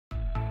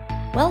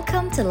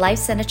Welcome to Life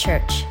Center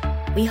Church.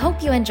 We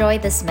hope you enjoy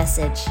this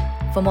message.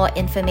 For more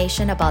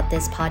information about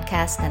this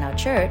podcast and our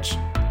church,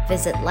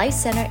 visit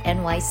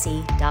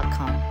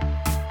lifecenternyc.com.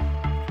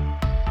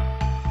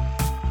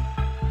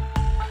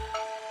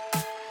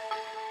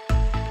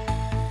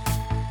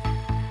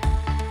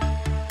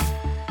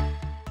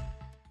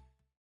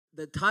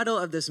 The title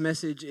of this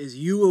message is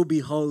 "You Will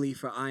Be Holy,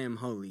 for I Am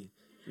Holy."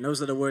 And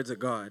those are the words of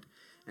God.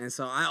 And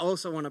so I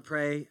also want to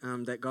pray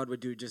that God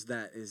would do just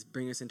that, is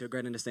bring us into a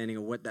great understanding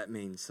of what that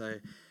means. So,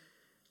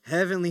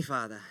 Heavenly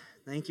Father,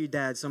 thank you,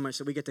 Dad, so much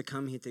that we get to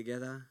come here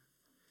together.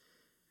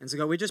 And so,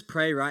 God, we just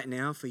pray right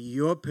now for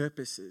your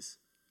purposes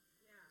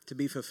to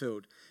be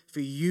fulfilled, for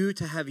you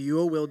to have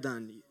your will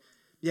done.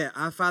 Yeah,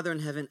 our Father in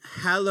heaven,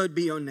 hallowed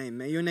be your name.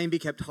 May your name be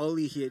kept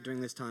holy here during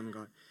this time,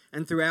 God,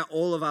 and throughout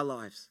all of our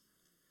lives.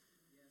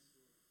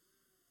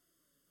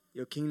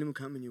 Your kingdom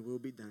come and your will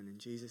be done. In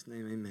Jesus'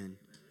 name, amen.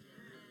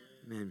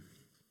 Amen.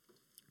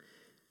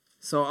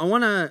 So I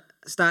want to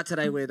start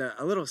today with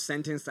a little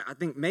sentence that I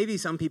think maybe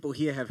some people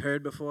here have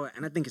heard before,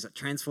 and I think it's a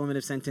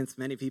transformative sentence.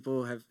 Many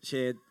people have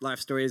shared life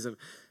stories of,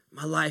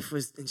 my life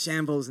was in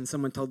shambles, and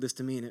someone told this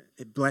to me, and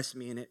it blessed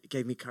me, and it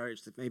gave me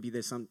courage that maybe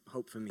there's some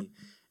hope for me.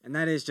 And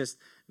that is just,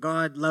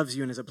 God loves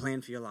you and has a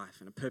plan for your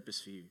life and a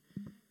purpose for you.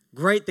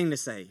 Great thing to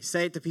say.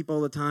 Say it to people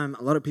all the time.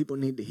 A lot of people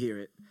need to hear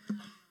it.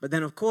 But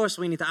then, of course,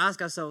 we need to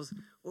ask ourselves,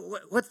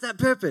 what's that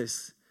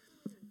purpose?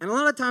 And a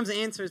lot of times the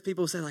answer is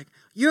people say, like,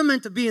 you're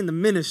meant to be in the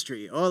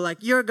ministry, or like,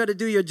 you're going to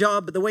do your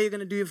job, but the way you're going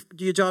to do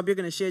your job, you're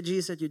going to share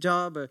Jesus at your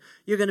job, or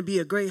you're going to be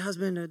a great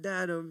husband or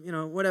dad, or,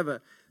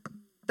 whatever.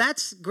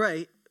 That's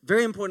great.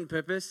 Very important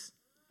purpose.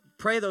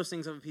 Pray those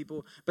things over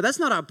people. But that's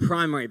not our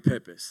primary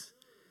purpose,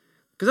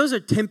 because those are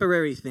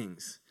temporary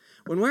things.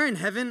 When we're in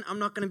heaven, I'm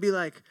not going to be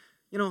like,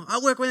 I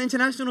work with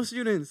international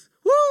students.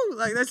 Woo!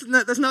 Like,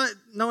 that's not,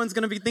 no one's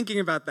going to be thinking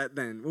about that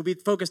then. We'll be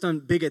focused on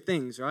bigger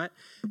things, right?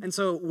 And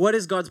so what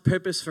is God's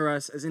purpose for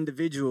us as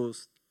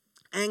individuals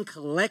and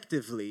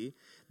collectively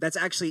that's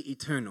actually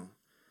eternal?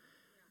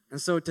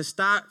 And so to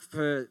start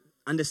for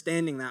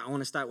understanding that, I want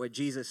to start where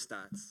Jesus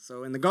starts.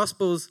 So in the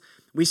Gospels,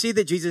 we see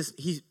that Jesus,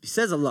 he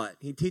says a lot.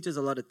 He teaches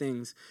a lot of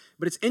things.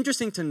 But it's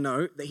interesting to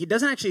note that he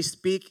doesn't actually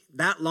speak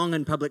that long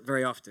in public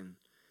very often.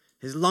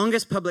 His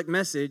longest public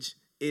message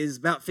is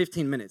about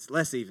 15 minutes,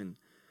 less even.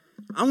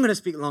 I'm going to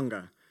speak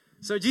longer.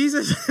 So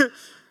Jesus,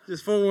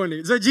 just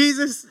forewarning. So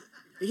Jesus,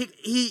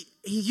 he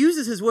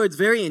uses his words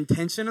very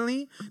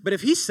intentionally, but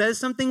if he says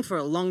something for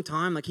a long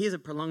time, like he has a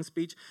prolonged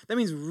speech, that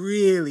means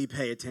really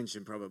pay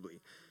attention probably.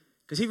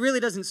 Because he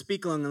really doesn't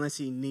speak long unless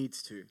he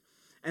needs to.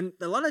 And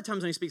a lot of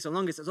times when he speaks the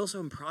longest, it's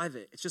also in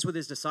private. It's just with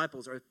his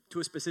disciples or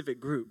to a specific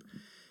group.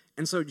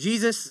 And so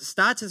Jesus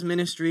starts his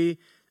ministry.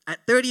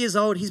 At 30 years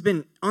old, he's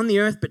been on the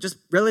earth, but just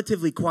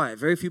relatively quiet.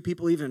 Very few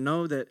people even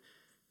know that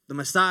the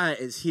Messiah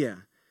is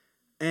here.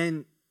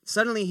 And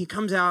suddenly he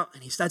comes out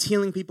and he starts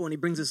healing people, and he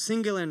brings a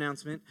singular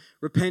announcement: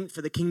 repent,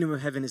 for the kingdom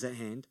of heaven is at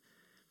hand.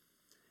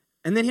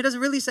 And then he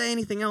doesn't really say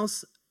anything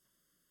else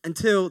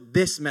until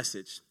this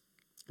message.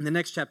 In the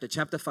next chapter,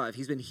 chapter 5,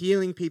 he's been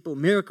healing people.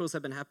 Miracles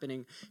have been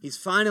happening. He's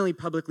finally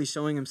publicly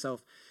showing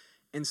himself.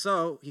 And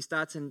so he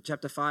starts in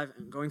chapter 5,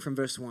 and going from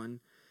verse 1,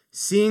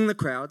 seeing the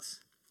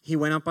crowds, he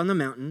went up on the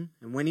mountain,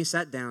 and when he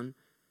sat down,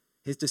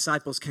 his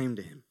disciples came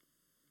to him.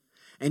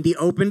 And he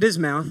opened his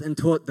mouth and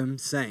taught them,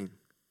 saying,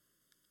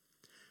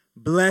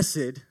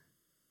 "Blessed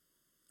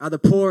are the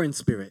poor in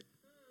spirit,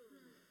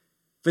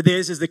 for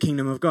theirs is the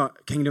kingdom of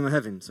God, kingdom of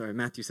heaven." Sorry,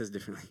 Matthew says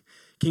differently.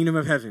 Kingdom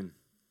of heaven.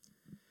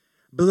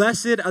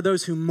 "Blessed are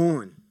those who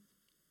mourn,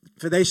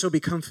 for they shall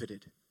be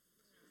comforted.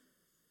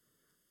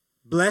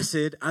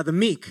 Blessed are the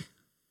meek,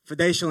 for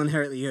they shall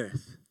inherit the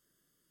earth.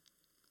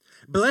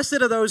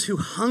 Blessed are those who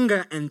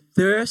hunger and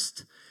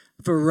thirst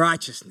for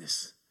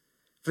righteousness,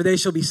 for they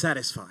shall be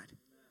satisfied.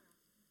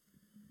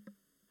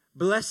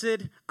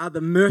 Blessed are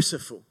the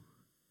merciful,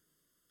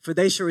 for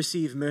they shall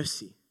receive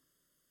mercy."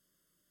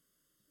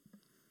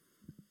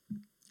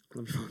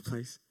 Let me find a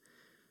place.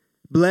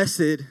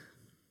 "Blessed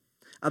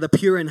are the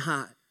pure in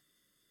heart,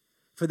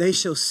 for they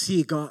shall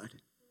see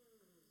God.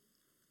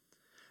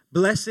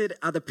 Blessed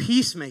are the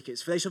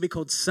peacemakers, for they shall be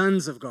called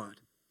sons of God.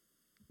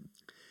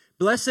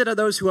 Blessed are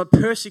those who are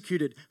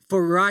persecuted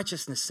for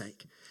righteousness'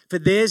 sake, for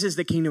theirs is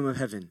the kingdom of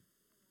heaven.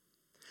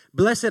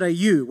 Blessed are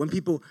you when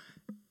people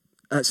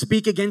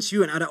speak against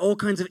you and utter all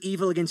kinds of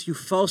evil against you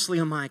falsely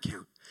on my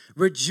account.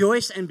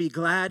 Rejoice and be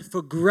glad,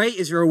 for great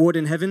is your reward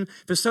in heaven,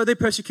 for so they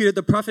persecuted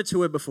the prophets who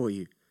were before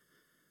you.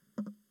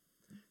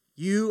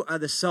 You are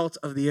the salt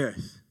of the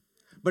earth.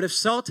 But if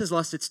salt has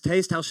lost its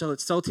taste, how shall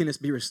its saltiness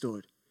be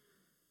restored?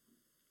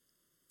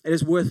 It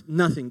is worth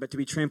nothing but to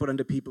be trampled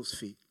under people's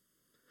feet.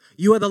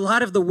 You are the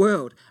light of the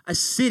world. A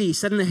city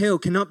set on a hill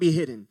cannot be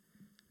hidden.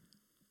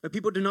 But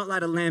people do not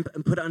light a lamp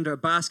and put it under a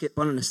basket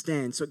but on a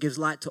stand, so it gives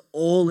light to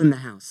all in the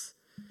house.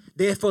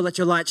 Therefore, let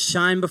your light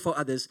shine before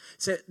others,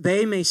 so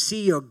they may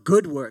see your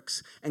good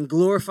works and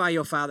glorify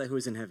your Father who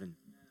is in heaven."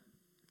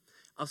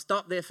 I'll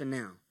stop there for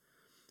now.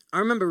 I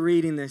remember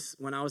reading this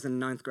when I was in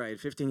 9th grade,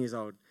 15 years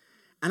old.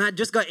 And I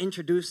just got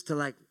introduced to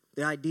like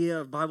the idea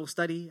of Bible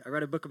study. I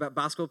read a book about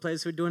basketball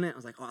players who were doing it. I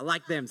was like, oh, I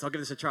like them, so I'll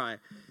give this a try.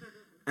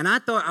 And I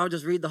thought I would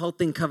just read the whole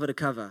thing cover to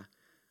cover.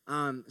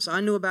 So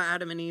I knew about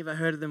Adam and Eve. I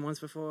heard of them once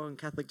before in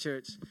Catholic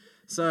church.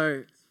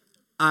 So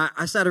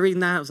I started reading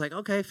that. I was like,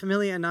 okay,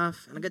 familiar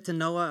enough. And I get to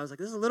Noah. I was like,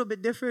 this is a little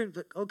bit different,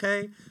 but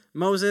okay.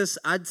 Moses,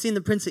 I'd seen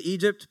The Prince of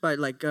Egypt by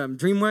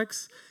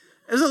DreamWorks.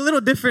 It was a little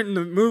different in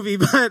the movie,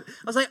 but I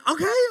was like,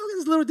 okay,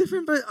 it's a little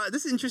different, but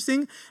this is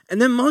interesting. And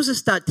then Moses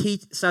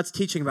starts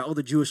teaching about all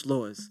the Jewish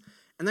laws.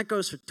 And that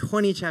goes for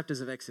 20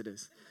 chapters of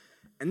Exodus.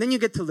 And then you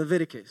get to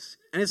Leviticus.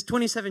 And it's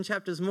 27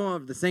 chapters more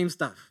of the same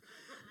stuff.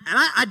 And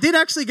I did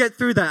actually get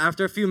through that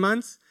after a few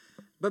months.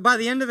 But by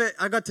the end of it,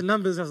 I got to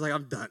Numbers. I was like,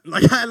 I'm done.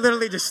 I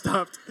literally just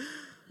stopped.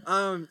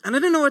 And I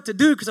didn't know what to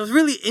do because I was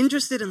really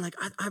interested in,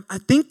 I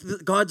think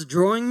that God's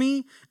drawing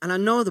me. And I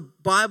know the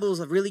Bible's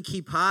a really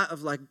key part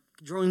of,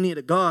 drawing near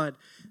to God.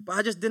 But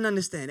I just didn't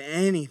understand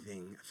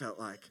anything, I felt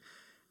like.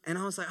 And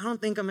I was like, I don't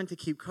think I'm meant to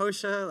keep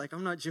kosher.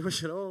 I'm not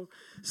Jewish at all.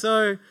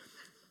 So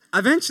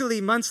eventually,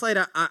 months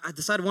later, I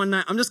decided one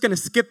night, I'm just going to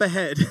skip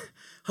ahead.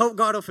 Hope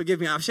God will forgive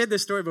me. I've shared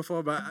this story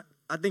before, but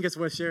I think it's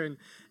worth sharing.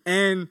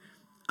 And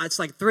it's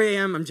 3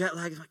 a.m. I'm jet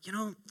lagged.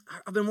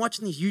 I've been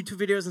watching these YouTube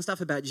videos and stuff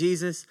about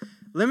Jesus.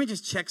 Let me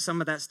just check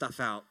some of that stuff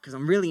out because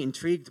I'm really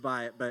intrigued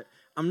by it. But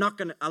I'm not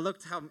going to, I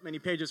looked how many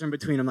pages are in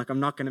between. I'm like, I'm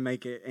not going to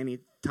make it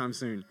anytime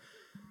soon.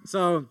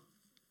 So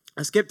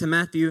I skipped to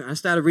Matthew and I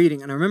started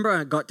reading. And I remember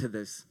I got to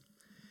this.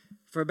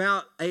 For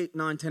about 8,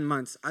 9, 10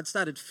 months, I'd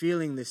started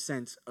feeling this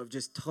sense of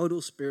just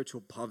total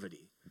spiritual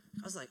poverty.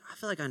 I was like, I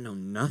feel like I know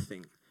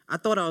nothing. I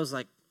thought I was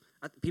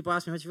people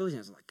ask me, what's your religion?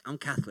 I was like, I'm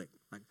Catholic.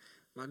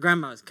 My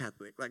grandma's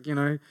Catholic,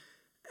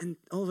 And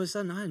all of a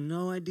sudden, I had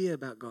no idea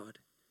about God.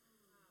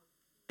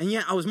 And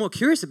yet, I was more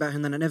curious about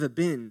him than I'd ever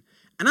been.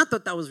 And I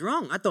thought that was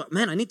wrong. I thought,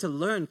 man, I need to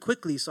learn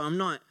quickly so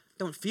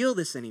don't feel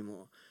this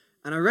anymore.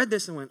 And I read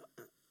this and went,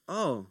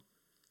 oh,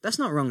 that's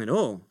not wrong at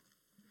all.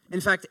 In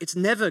fact, it's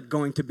never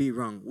going to be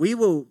wrong. We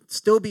will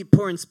still be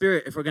poor in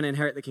spirit if we're going to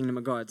inherit the kingdom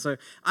of God. So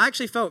I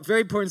actually felt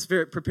very poor in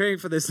spirit preparing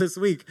for this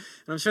week.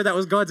 And I'm sure that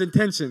was God's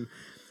intention.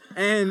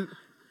 And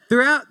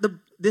throughout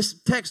this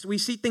text, we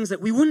see things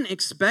that we wouldn't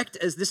expect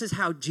as this is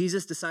how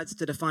Jesus decides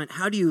to define,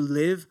 how do you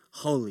live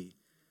holy?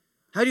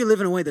 How do you live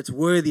in a way that's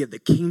worthy of the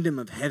kingdom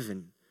of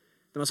heaven?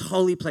 The most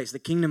holy place, the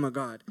kingdom of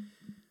God.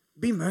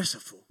 Be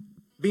merciful.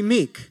 Be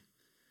meek.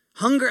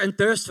 Hunger and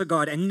thirst for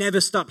God and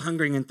never stop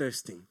hungering and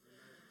thirsting.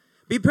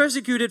 Be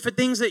persecuted for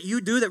things that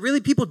you do that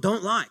really people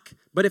don't like,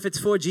 but if it's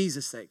for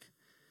Jesus' sake.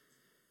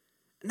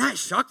 And that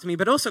shocked me,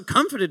 but also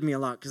comforted me a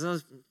lot because I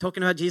was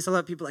talking about Jesus a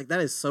lot. People that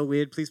is so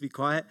weird. Please be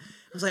quiet.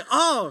 I was like,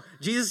 oh,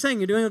 Jesus is saying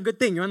you're doing a good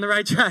thing. You're on the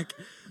right track.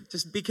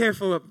 Just be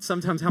careful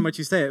sometimes how much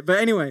you say it. But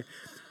anyway,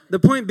 the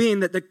point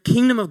being that the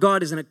kingdom of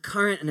God is in a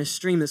current and a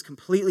stream that's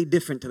completely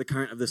different to the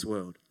current of this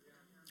world.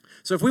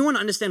 So if we want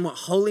to understand what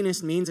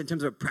holiness means in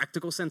terms of a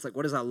practical sense,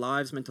 what is our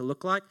lives meant to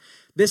look like,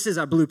 this is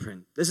our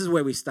blueprint. This is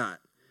where we start.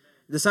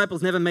 The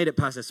disciples never made it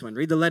past this one.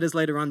 Read the letters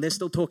later on. They're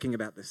still talking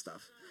about this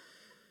stuff.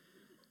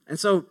 And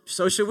so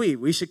should we.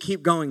 We should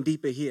keep going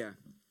deeper here.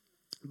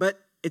 But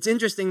it's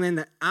interesting then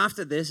that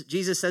after this,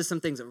 Jesus says some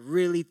things that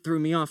really threw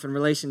me off in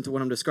relation to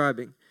what I'm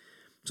describing.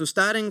 So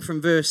starting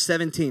from verse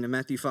 17 of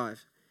Matthew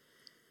 5.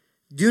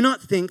 Do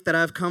not think that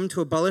I have come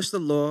to abolish the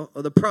law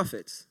or the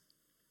prophets.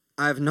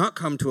 I have not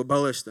come to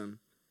abolish them,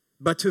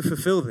 but to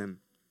fulfill them.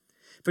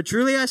 For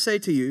truly I say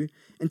to you,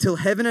 until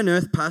heaven and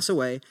earth pass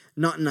away,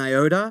 not an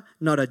iota,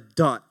 not a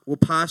dot will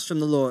pass from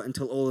the law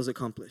until all is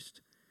accomplished.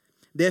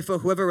 Therefore,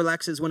 whoever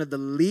relaxes one of the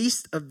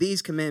least of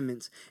these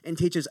commandments and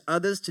teaches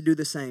others to do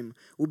the same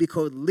will be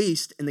called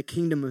least in the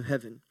kingdom of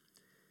heaven.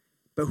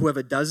 But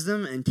whoever does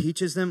them and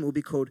teaches them will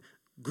be called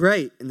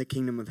great in the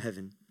kingdom of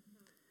heaven.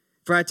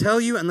 For I tell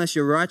you, unless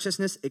your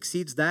righteousness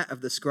exceeds that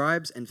of the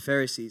scribes and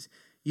Pharisees,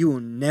 you will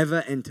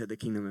never enter the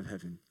kingdom of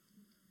heaven.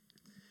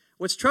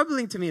 What's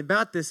troubling to me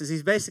about this is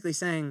he's basically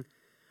saying,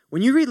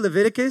 when you read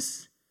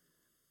Leviticus,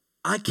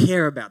 I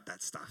care about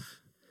that stuff.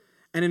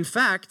 And in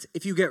fact,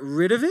 if you get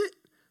rid of it,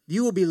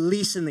 you will be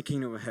least in the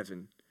kingdom of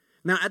heaven.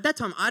 Now, at that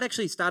time, I'd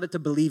actually started to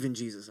believe in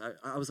Jesus.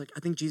 I was like, I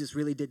think Jesus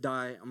really did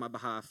die on my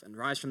behalf and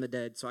rise from the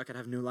dead so I could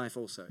have new life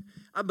also.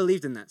 I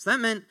believed in that. So that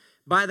meant,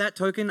 by that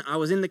token, I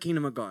was in the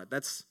kingdom of God.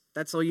 That's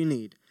all you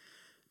need.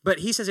 But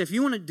he says, if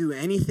you want to do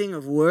anything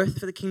of worth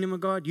for the kingdom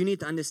of God, you need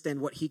to understand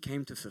what he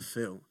came to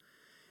fulfill.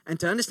 And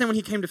to understand what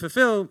he came to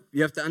fulfill,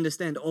 you have to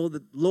understand all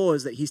the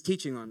laws that he's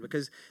teaching on.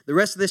 Because the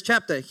rest of this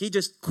chapter, he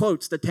just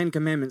quotes the 10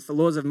 Commandments, the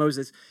laws of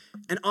Moses,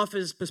 and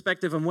offers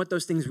perspective on what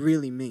those things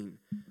really mean.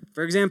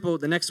 For example,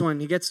 the next one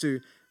he gets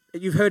to,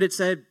 you've heard it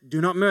said,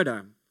 do not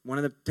murder. One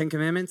of the 10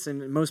 Commandments,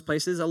 and in most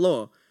places, a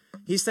law.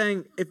 He's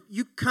saying, if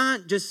you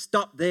can't just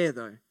stop there,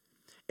 though.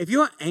 If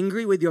you're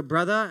angry with your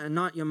brother and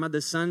not your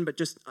mother's son, but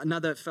just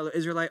another fellow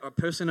Israelite or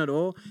person at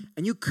all,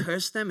 and you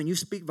curse them and you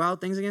speak vile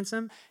things against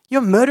them,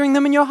 you're murdering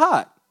them in your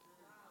heart.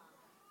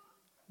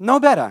 No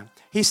better.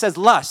 He says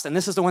lust, and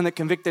this is the one that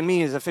convicted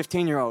me as a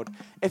 15-year-old.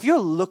 If you're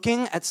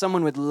looking at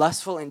someone with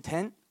lustful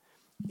intent,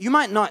 you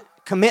might not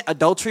commit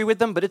adultery with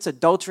them, but it's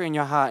adultery in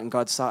your heart in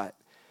God's sight.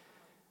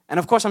 And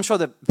of course, I'm sure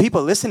the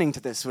people listening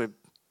to this were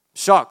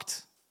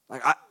shocked.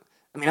 Like, I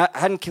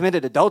hadn't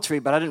committed adultery,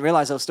 but I didn't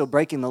realize I was still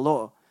breaking the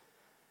law.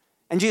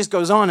 And Jesus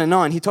goes on and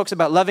on. He talks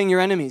about loving your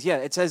enemies. Yeah,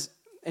 it says,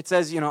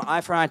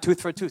 eye for eye,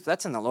 tooth for tooth.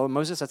 That's in the law of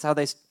Moses. That's how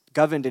they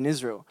governed in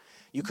Israel.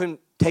 You couldn't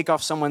take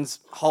off someone's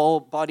whole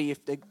body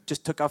if they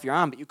just took off your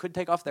arm, but you could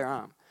take off their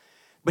arm.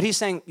 But he's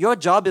saying your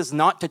job is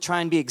not to try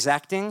and be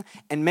exacting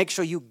and make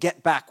sure you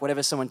get back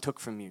whatever someone took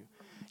from you.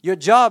 Your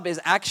job is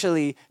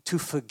actually to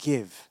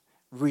forgive,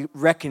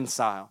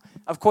 reconcile.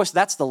 Of course,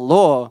 that's the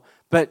law,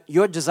 but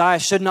your desire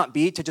should not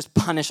be to just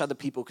punish other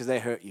people because they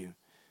hurt you.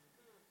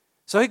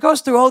 So he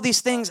goes through all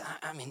these things.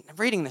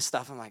 Reading this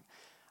stuff, I'm like,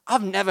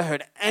 I've never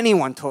heard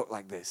anyone talk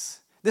like this.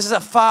 This is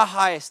a far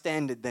higher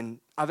standard than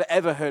I've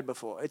ever heard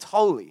before. It's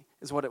holy,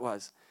 is what it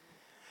was.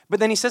 But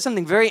then he says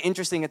something very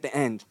interesting at the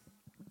end.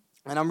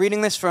 And I'm reading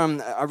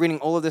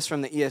all of this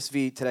from the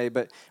ESV today,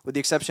 but with the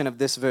exception of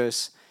this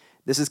verse.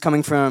 This is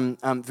coming from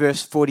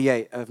verse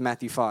 48 of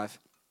Matthew 5.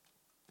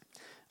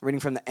 I'm reading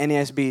from the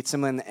NASB, it's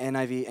similar in the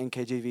NIV,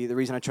 NKJV. The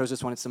reason I chose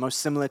this one, it's the most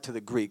similar to the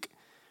Greek.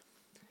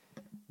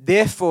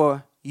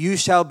 Therefore, you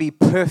shall be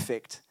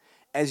perfect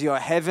as your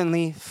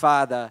heavenly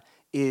Father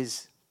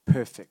is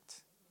perfect.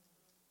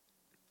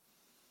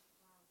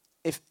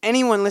 If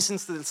anyone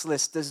listens to this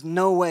list, there's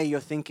no way you're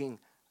thinking,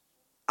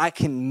 I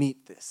can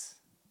meet this.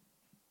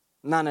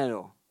 None at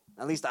all.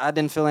 At least I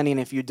didn't feel any, and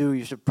if you do,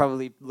 you should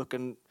probably look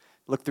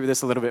through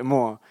this a little bit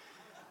more.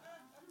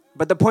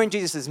 But the point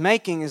Jesus is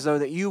making is, though,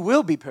 that you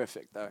will be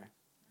perfect, though.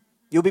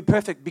 You'll be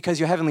perfect because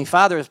your heavenly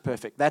Father is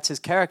perfect. That's his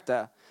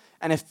character.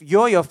 And if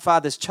you're your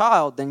Father's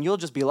child, then you'll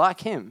just be like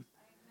him.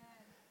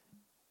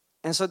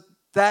 And so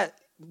that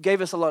gave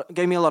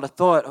me a lot of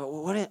thought.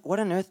 What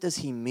on earth does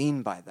he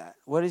mean by that?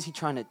 What is he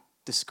trying to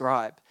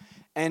describe?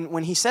 And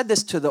when he said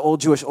this to the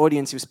all-Jewish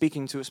audience he was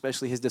speaking to,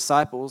 especially his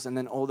disciples, and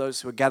then all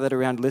those who were gathered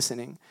around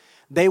listening,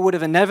 they would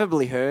have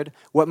inevitably heard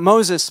what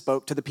Moses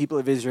spoke to the people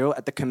of Israel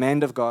at the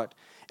command of God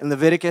in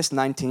Leviticus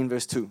 19,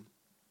 verse 2.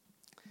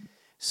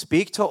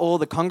 Speak to all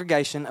the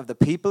congregation of the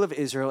people of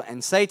Israel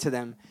and say to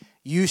them,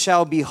 you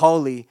shall be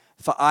holy,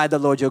 for I, the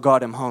Lord your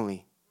God, am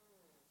holy.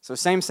 So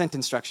same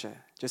sentence structure,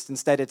 just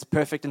instead it's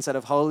perfect instead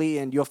of holy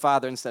and your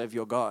Father instead of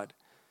your God.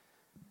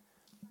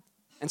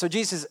 And so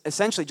Jesus is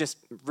essentially just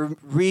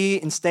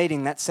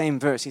reinstating that same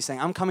verse. He's saying,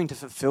 I'm coming to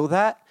fulfill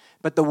that,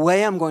 but the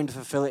way I'm going to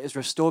fulfill it is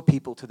restore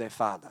people to their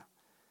Father.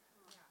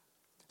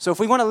 So if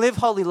we want to live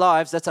holy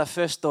lives, that's our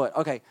first thought.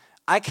 Okay,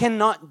 I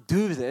cannot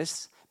do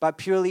this by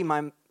purely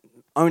my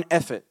own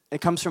effort.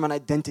 It comes from an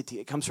identity.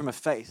 It comes from a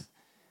faith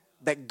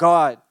that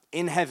God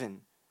in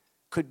heaven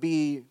could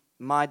be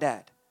my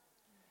dad.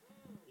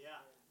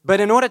 But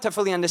in order to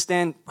fully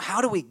understand, how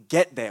do we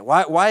get there?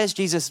 Why is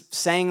Jesus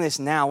saying this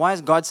now? Why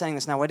is God saying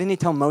this now? Why didn't he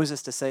tell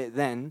Moses to say it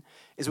then?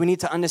 Is we need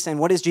to understand,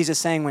 what is Jesus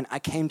saying when I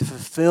came to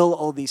fulfill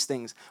all these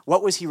things?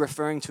 What was he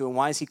referring to, and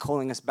why is he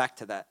calling us back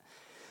to that?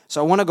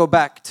 So I want to go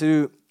back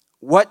to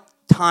what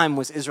time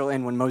was Israel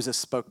in when Moses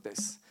spoke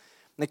this?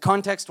 The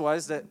context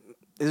was that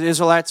the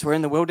Israelites were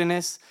in the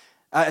wilderness.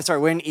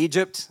 We're in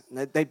Egypt.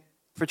 They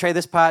portray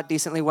this part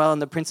decently well in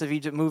the Prince of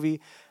Egypt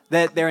movie.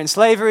 That they're in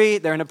slavery,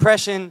 they're in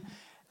oppression,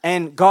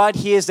 and God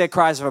hears their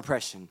cries of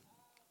oppression.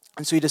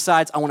 And so he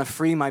decides, I want to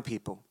free my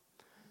people.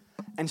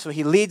 And so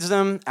he leads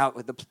them out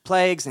with the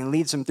plagues and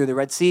leads them through the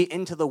Red Sea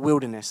into the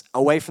wilderness,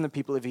 away from the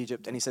people of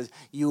Egypt. And he says,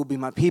 you will be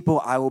my people,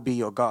 I will be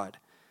your God.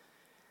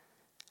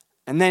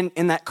 And then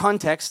in that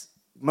context,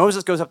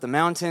 Moses goes up the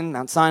mountain,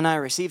 Mount Sinai,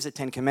 receives the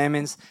 10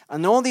 Commandments,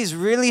 and all these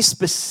really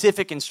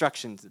specific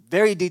instructions,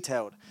 very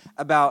detailed,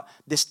 about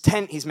this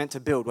tent he's meant to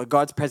build where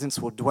God's presence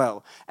will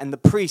dwell, and the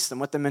priests and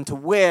what they're meant to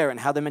wear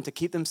and how they're meant to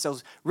keep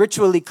themselves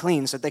ritually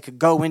clean so that they could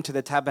go into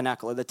the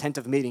tabernacle or the tent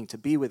of meeting to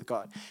be with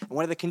God. And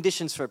what are the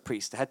conditions for a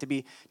priest? They had to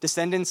be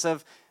descendants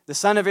of the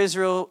son of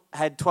Israel.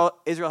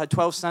 Israel had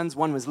 12 sons.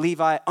 One was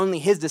Levi. Only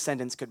his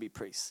descendants could be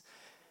priests.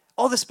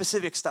 All the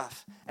specific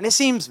stuff. And it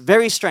seems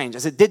very strange,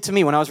 as it did to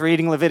me when I was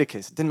reading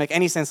Leviticus. It didn't make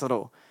any sense at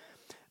all.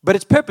 But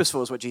it's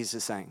purposeful, is what Jesus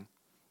is saying.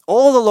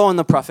 All the law and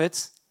the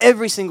prophets,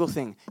 every single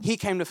thing, he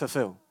came to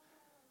fulfill.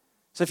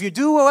 So if you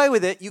do away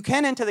with it, you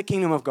can enter the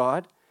kingdom of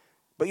God,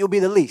 but you'll be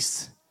the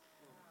least.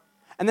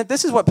 And that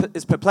this is what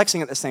is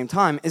perplexing at the same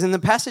time, is in the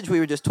passage we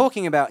were just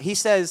talking about, he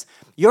says,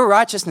 your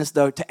righteousness,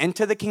 though, to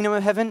enter the kingdom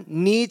of heaven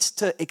needs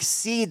to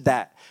exceed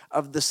that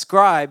of the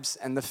scribes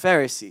and the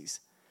Pharisees.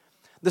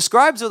 The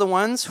scribes are the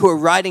ones who are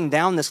writing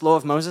down this law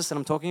of Moses that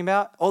I'm talking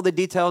about, all the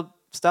detailed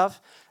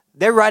stuff.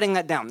 They're writing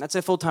that down. That's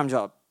their full-time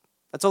job.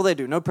 That's all they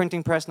do. No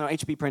printing press, no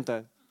HP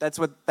printer.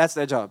 That's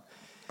their job.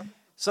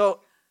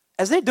 So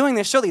as they're doing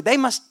this, surely they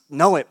must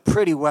know it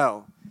pretty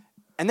well.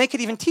 And they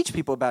could even teach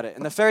people about it.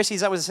 And the Pharisees,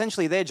 that was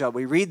essentially their job.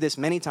 We read this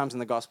many times in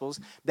the Gospels.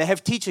 They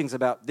have teachings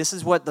about this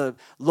is what the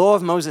law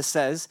of Moses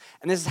says,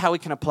 and this is how we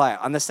can apply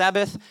it. On the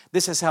Sabbath,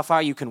 this is how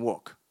far you can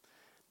walk.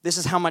 This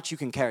is how much you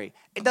can carry.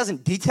 It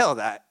doesn't detail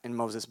that in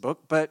Moses' book,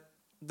 but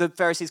the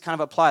Pharisees kind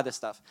of apply this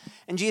stuff.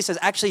 And Jesus says,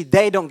 actually,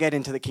 they don't get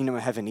into the kingdom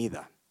of heaven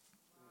either.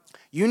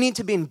 You need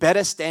to be in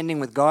better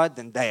standing with God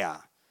than they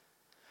are.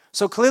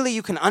 So clearly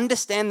you can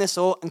understand this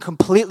all and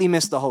completely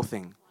miss the whole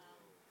thing.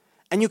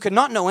 And you could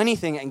not know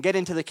anything and get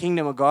into the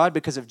kingdom of God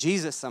because of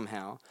Jesus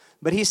somehow.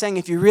 But he's saying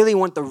if you really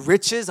want the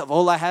riches of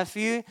all I have for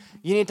you,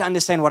 you need to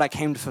understand what I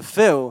came to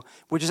fulfill,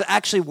 which is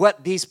actually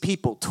what these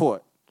people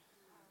taught.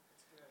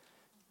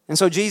 And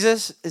so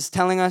Jesus is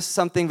telling us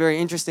something very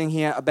interesting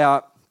here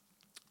about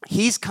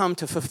he's come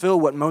to fulfill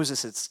what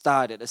Moses had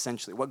started,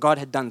 essentially, what God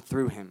had done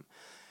through him.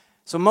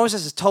 So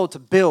Moses is told to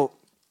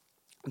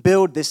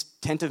build this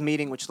tent of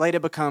meeting, which later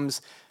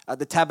becomes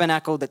the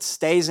tabernacle that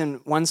stays in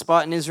one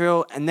spot in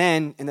Israel. And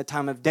then in the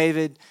time of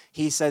David,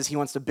 he says he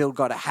wants to build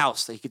God a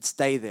house so he could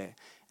stay there.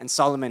 And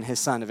Solomon, his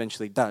son,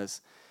 eventually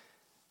does.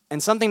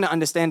 And something to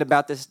understand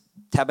about this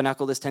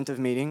tabernacle, this tent of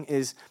meeting,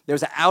 is there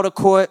was an outer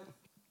court,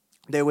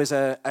 there was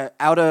an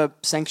outer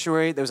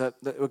sanctuary, there was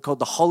it was called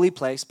the holy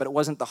place, but it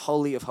wasn't the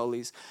holy of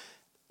holies.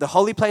 The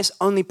holy place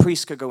only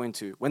priests could go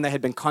into when they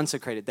had been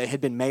consecrated. They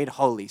had been made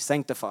holy,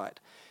 sanctified.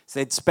 So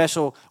they had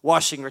special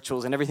washing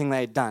rituals and everything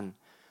they had done.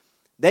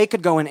 They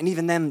could go in, and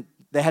even then,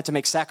 they had to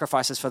make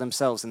sacrifices for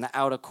themselves in the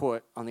outer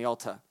court on the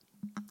altar.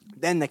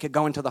 Then they could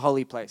go into the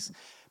holy place.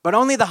 But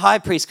only the high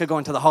priest could go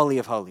into the Holy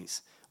of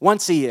Holies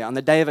once a year on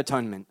the Day of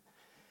Atonement.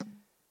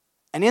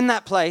 And in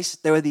that place,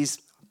 there were these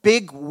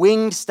big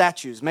winged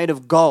statues made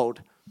of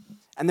gold.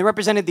 And they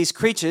represented these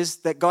creatures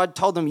that God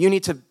told them, you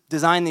need to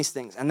design these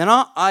things. And they're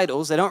not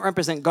idols. They don't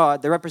represent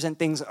God. They represent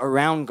things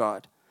around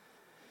God.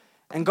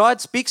 And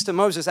God speaks to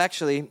Moses,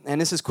 actually, and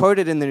this is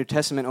quoted in the New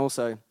Testament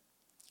also,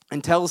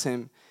 and tells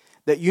him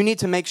that you need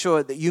to make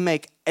sure that you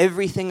make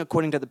everything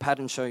according to the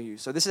pattern show you.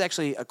 So this is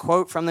actually a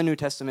quote from the New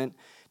Testament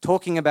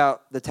talking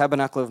about the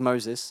tabernacle of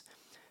Moses.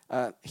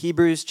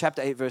 Hebrews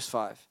chapter 8, verse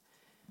 5.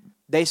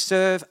 They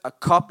serve a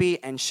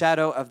copy and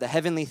shadow of the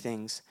heavenly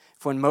things.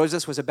 For when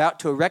Moses was about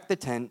to erect the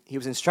tent, he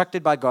was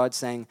instructed by God,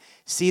 saying,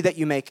 see that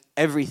you make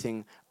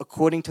everything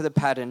according to the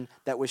pattern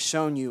that was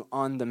shown you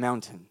on the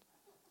mountain.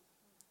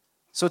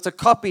 So it's a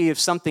copy of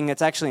something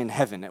that's actually in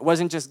heaven. It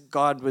wasn't just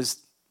God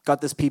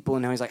got this people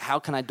and now he's like, how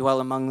can I dwell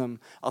among them?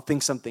 I'll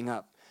think something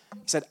up.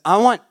 He said, I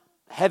want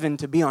heaven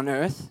to be on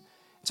earth.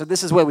 So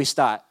this is where we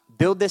start.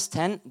 Build this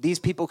tent. These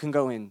people can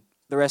go in.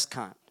 The rest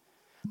can't.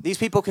 These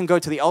people can go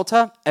to the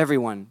altar,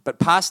 everyone. But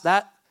past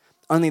that,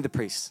 only the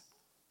priests.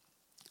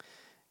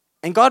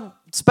 And God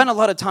spent a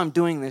lot of time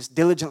doing this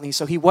diligently.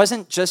 So he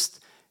wasn't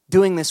just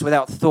doing this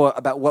without thought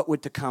about what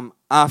would to come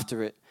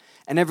after it.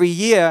 And every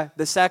year,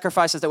 the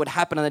sacrifices that would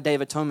happen on the Day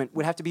of Atonement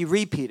would have to be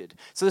repeated.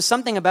 So there's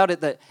something about it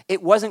that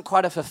it wasn't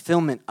quite a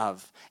fulfillment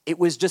of. It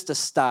was just a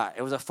start.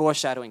 It was a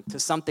foreshadowing to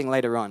something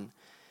later on.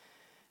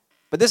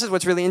 But this is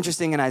what's really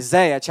interesting in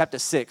Isaiah chapter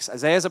 6.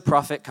 Isaiah is a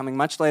prophet coming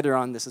much later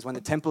on. This is when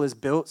the temple is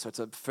built, so it's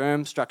a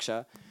firm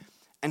structure.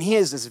 And he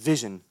has this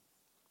vision.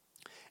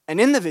 And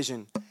in the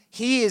vision,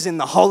 he is in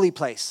the holy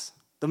place,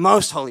 the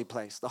most holy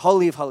place, the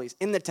Holy of Holies,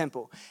 in the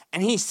temple.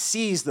 And he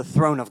sees the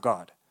throne of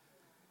God.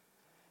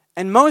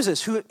 And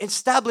Moses, who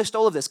established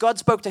all of this, God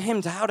spoke to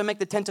him to how to make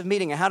the tent of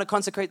meeting and how to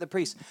consecrate the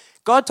priests.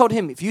 God told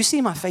him, if you see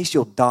my face,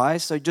 you'll die.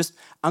 So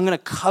I'm going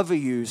to cover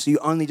you so you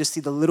only just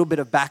see the little bit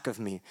of back of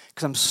me.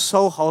 Because I'm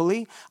so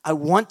holy. I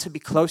want to be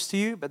close to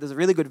you. But there's a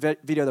really good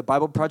video the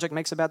Bible Project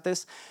makes about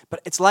this.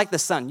 But it's like the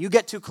sun. You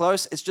get too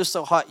close, it's just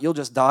so hot, you'll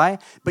just die.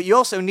 But you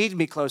also need to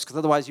be close because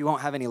otherwise you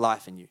won't have any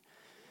life in you.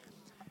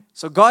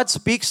 So God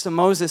speaks to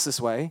Moses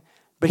this way,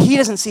 but he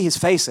doesn't see his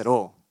face at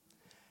all.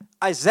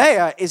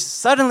 Isaiah is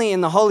suddenly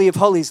in the Holy of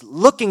Holies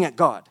looking at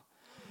God.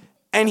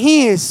 And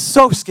he is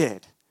so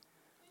scared.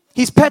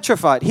 He's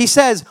petrified. He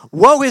says,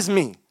 woe is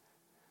me.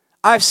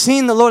 I've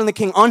seen the Lord and the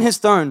King on his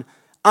throne.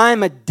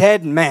 I'm a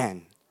dead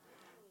man.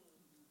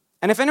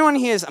 And if anyone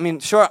here is,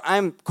 sure,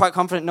 I'm quite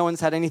confident no one's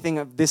had anything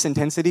of this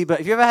intensity, but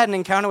if you ever had an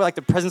encounter with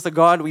the presence of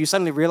God where you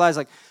suddenly realize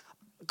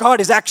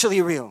God is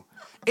actually real,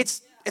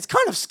 it's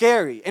kind of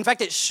scary. In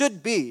fact, it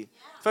should be.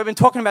 So I've been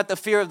talking about the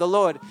fear of the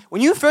Lord. When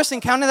you first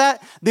encounter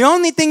that, the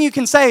only thing you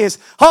can say is,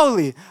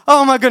 holy,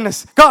 oh my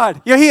goodness,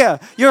 God, you're here,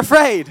 you're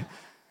afraid.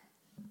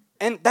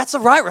 And that's the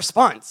right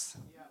response.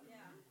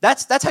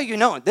 That's how you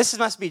know it. This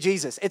must be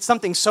Jesus. It's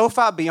something so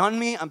far beyond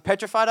me, I'm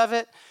petrified of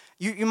it.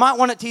 You might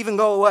want it to even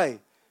go away.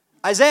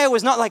 Isaiah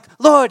was not like,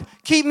 Lord,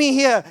 keep me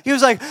here. He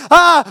was like,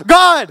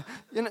 God.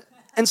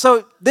 And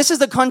so this is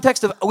the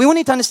context of, we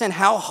need to understand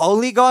how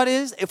holy God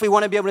is if we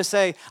want to be able to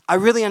say, I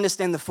really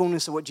understand the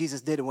fullness of what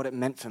Jesus did and what it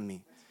meant for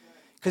me.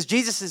 Because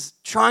Jesus is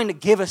trying to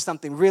give us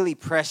something really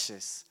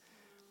precious.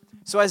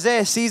 So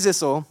Isaiah sees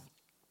this all,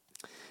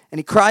 and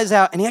he cries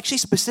out, and he actually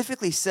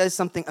specifically says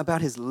something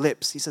about his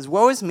lips. He says,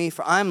 woe is me,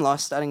 for I am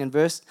lost, starting in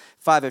verse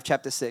 5 of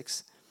chapter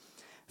 6.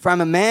 For I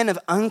am a man of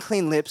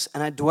unclean lips,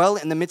 and I dwell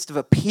in the midst of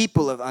a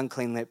people of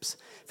unclean lips.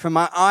 For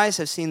my eyes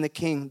have seen the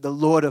King, the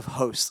Lord of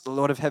hosts, the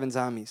Lord of heaven's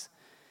armies.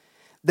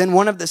 Then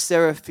one of the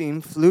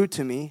seraphim flew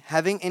to me,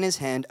 having in his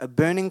hand a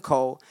burning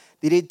coal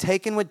that he had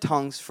taken with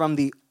tongs from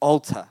the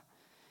altar.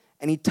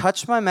 And he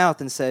touched my mouth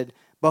and said,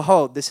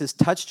 behold, this has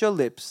touched your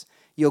lips.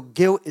 Your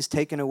guilt is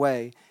taken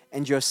away,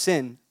 and your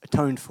sin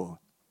atoned for.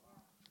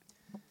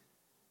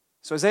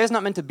 So Isaiah's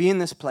not meant to be in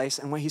this place,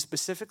 and what he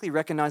specifically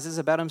recognizes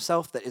about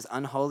himself that is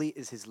unholy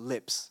is his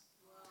lips.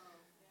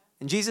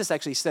 And Jesus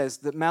actually says,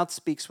 the mouth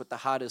speaks what the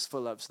heart is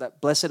full of. So that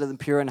blessed are the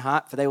pure in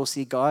heart, for they will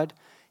see God.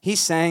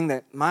 He's saying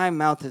that my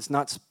mouth has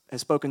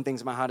spoken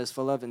things my heart is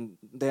full of, and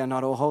they are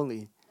not all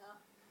holy.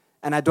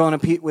 And I dwell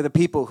with a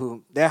people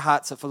who their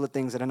hearts are full of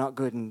things that are not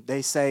good, and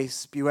they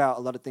spew out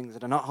a lot of things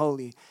that are not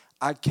holy.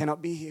 I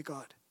cannot be here,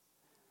 God.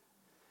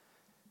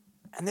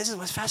 And this is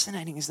what's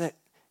fascinating, is that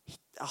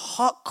a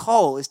hot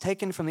coal is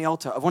taken from the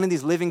altar of one of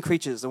these living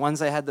creatures, the ones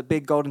they had the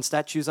big golden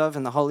statues of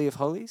in the Holy of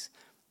Holies.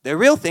 They're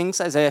real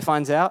things, Isaiah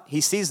finds out. He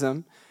sees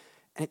them,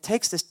 and it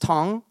takes this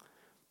tongue,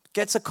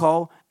 gets a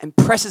coal, and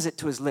presses it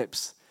to his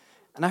lips.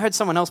 And I heard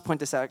someone else point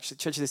this out, actually,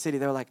 Church of the City.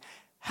 They were like,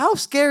 how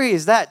scary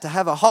is that to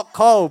have a hot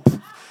coal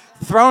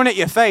thrown at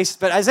your face?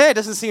 But Isaiah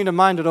doesn't seem to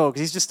mind at all, because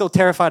he's just still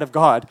terrified of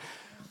God.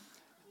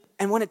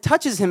 And when it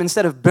touches him,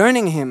 instead of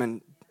burning him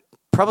and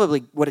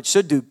probably what it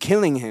should do,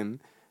 killing him,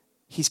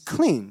 he's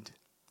cleaned,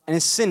 and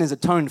his sin is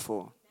atoned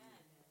for.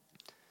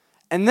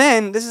 And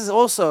then, this is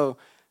also,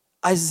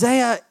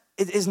 Isaiah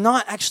is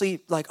not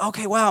actually like,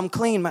 okay, wow, I'm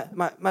clean,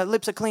 my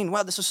lips are clean.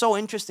 Wow, this is so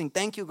interesting.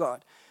 Thank you,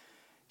 God.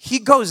 He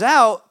goes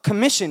out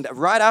commissioned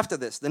right after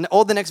this. Then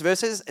all the next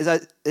verses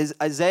is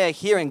Isaiah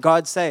hearing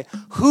God say,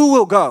 who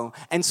will go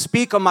and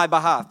speak on my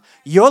behalf?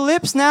 Your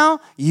lips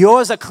now,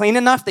 yours are clean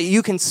enough that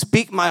you can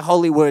speak my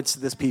holy words to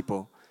this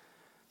people.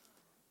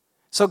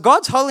 So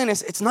God's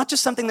holiness, it's not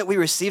just something that we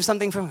receive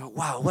something from.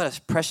 Wow, what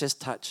a precious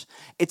touch.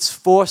 It's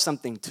for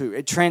something too.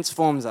 It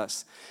transforms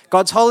us.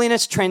 God's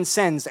holiness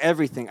transcends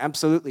everything,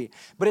 absolutely.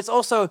 But it's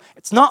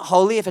not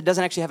holy if it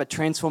doesn't actually have a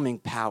transforming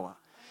power.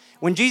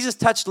 When Jesus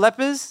touched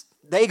lepers,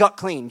 they got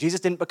clean. Jesus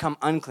didn't become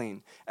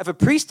unclean. If a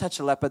priest touched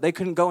a leper, they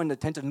couldn't go in the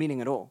tent of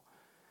meeting at all.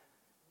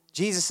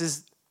 Jesus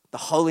is the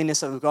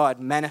holiness of God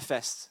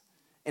manifest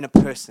in a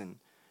person.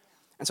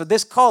 And so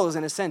this coal is,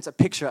 in a sense, a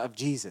picture of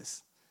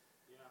Jesus.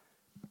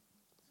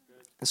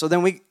 And so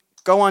then we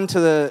go on to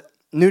the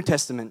New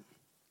Testament,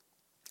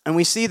 and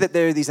we see that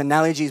there are these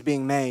analogies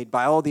being made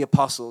by all the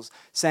apostles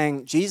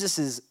saying Jesus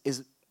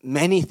is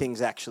many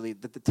things, actually,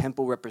 that the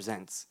temple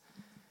represents.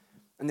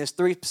 And there's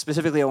three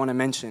specifically I want to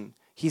mention.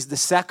 He's the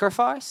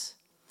sacrifice.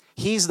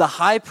 He's the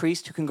high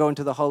priest who can go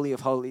into the Holy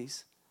of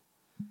Holies.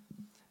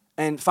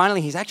 And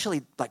finally, he's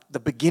actually like the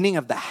beginning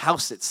of the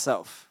house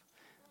itself,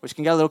 which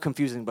can get a little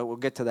confusing, but we'll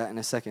get to that in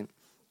a second.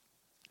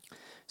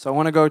 So I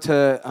want to go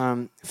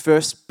to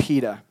 1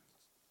 Peter.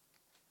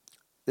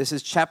 This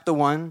is chapter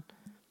 1,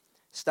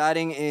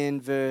 starting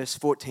in verse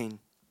 14.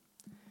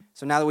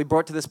 So now that we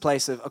brought to this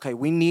place of, okay,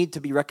 we need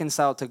to be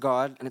reconciled to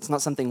God, and it's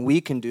not something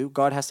we can do.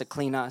 God has to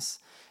clean us.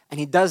 And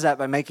he does that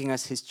by making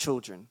us his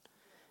children.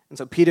 And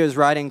so Peter is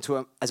writing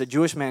as a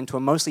Jewish man to a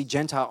mostly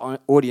Gentile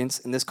audience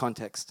in this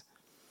context.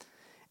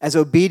 As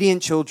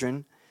obedient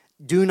children,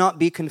 do not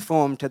be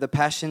conformed to the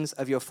passions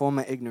of your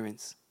former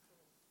ignorance.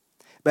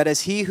 But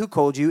as he who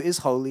called you is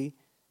holy,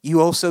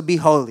 you also be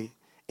holy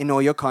in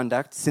all your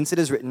conduct, since it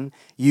is written,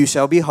 you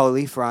shall be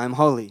holy, for I am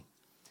holy.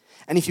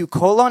 And if you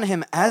call on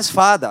him as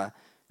Father,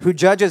 who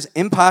judges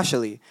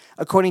impartially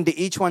according to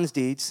each one's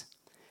deeds,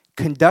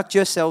 conduct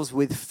yourselves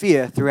with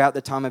fear throughout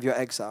the time of your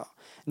exile,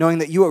 knowing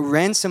that you are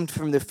ransomed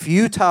from the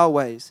futile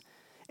ways,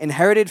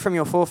 inherited from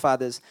your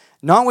forefathers,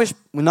 not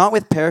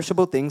with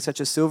perishable things such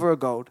as silver or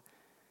gold,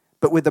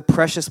 but with the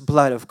precious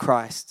blood of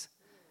Christ,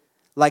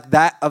 like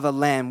that of a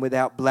lamb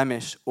without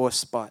blemish or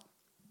spot.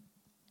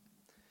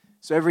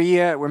 So every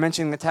year, we're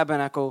mentioning the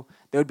tabernacle,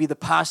 there would be the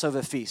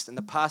Passover feast, and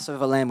the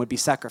Passover lamb would be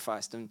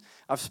sacrificed. And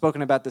I've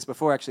spoken about this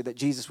before, actually, that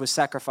Jesus was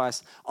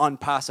sacrificed on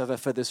Passover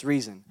for this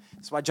reason.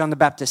 That's why John the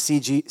Baptist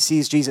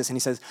sees Jesus, and he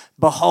says,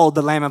 behold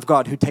the Lamb of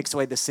God who takes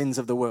away the sins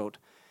of the world.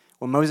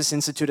 When Moses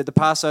instituted the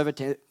Passover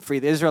to free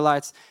the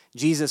Israelites,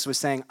 Jesus was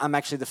saying, I'm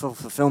actually the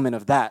fulfillment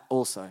of that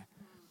also.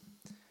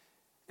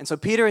 And so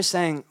Peter is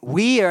saying,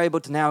 we are able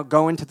to now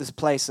go into this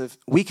place of,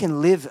 we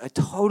can live a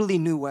totally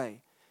new way.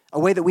 A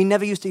way that we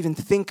never used to even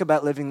think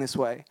about living this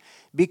way.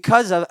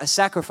 Because of a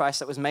sacrifice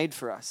that was made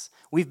for us.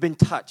 We've been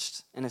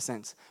touched, in a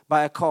sense,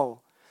 by a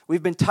coal.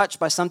 We've been touched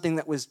by something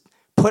that was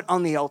put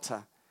on the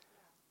altar.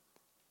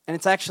 And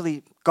it's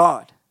actually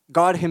God.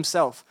 God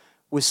himself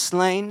was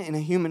slain in a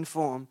human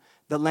form,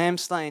 the lamb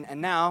slain,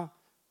 and now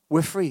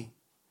we're free.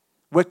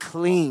 We're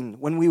clean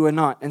when we were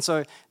not. And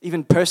so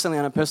even personally,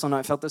 on a personal note,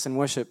 I felt this in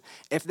worship.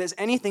 If there's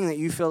anything that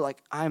you feel like,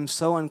 I am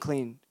so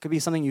unclean, it could be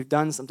something you've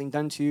done, something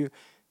done to you,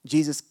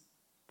 Jesus,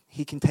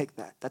 he can take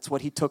that. That's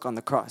what he took on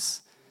the cross.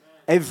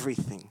 Amen.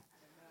 Everything. Amen.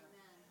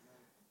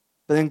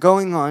 But then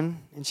going on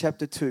in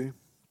chapter 2,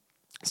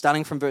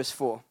 starting from verse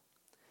 4.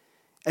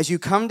 As you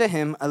come to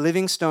him, a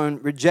living stone,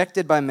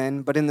 rejected by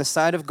men, but in the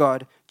sight of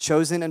God,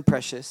 chosen and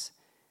precious,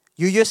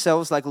 you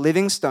yourselves, like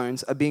living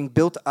stones, are being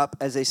built up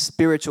as a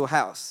spiritual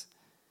house,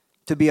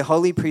 to be a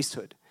holy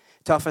priesthood,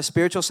 to offer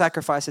spiritual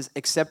sacrifices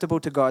acceptable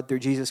to God through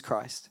Jesus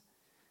Christ.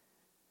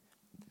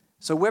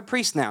 So we're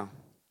priests now.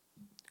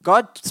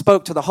 God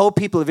spoke to the whole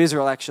people of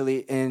Israel,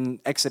 actually,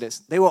 in Exodus.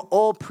 They were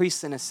all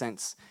priests in a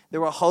sense. They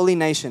were a holy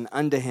nation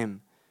under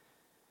him.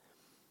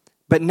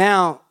 But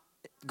now,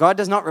 God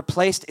does not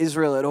replace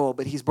Israel at all,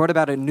 but he's brought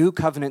about a new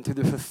covenant through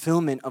the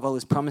fulfillment of all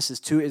his promises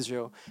to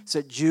Israel, so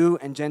that Jew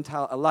and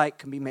Gentile alike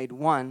can be made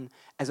one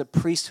as a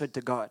priesthood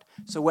to God.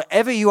 So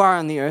wherever you are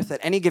on the earth at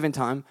any given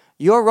time,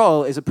 your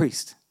role is a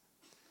priest.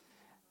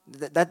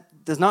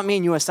 That does not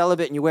mean you are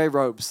celibate and you wear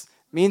robes.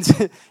 It means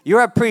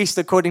you're a priest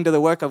according to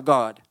the work of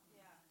God.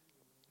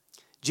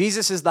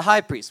 Jesus is the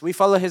high priest. We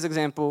follow his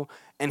example,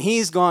 and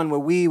he's gone where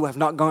we have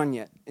not gone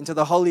yet, into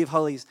the Holy of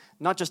Holies,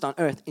 not just on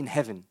earth, in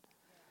heaven.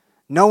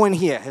 No one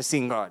here has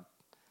seen God.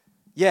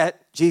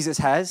 Yet, Jesus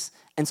has,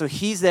 and so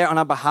he's there on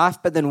our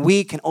behalf, but then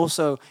we can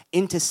also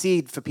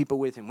intercede for people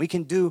with him. We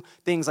can do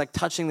things like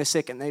touching the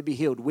sick and they be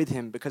healed with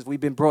him because we've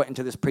been brought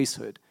into this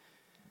priesthood.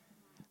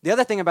 The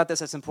other thing about this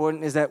that's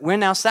important is that we're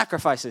now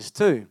sacrifices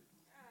too.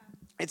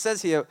 It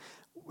says here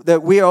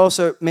that we are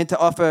also meant to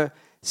offer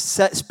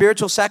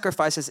spiritual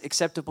sacrifices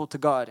acceptable to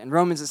God. In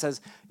Romans it says,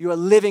 you are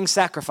living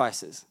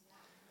sacrifices.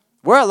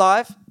 We're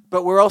alive,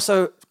 but we're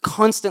also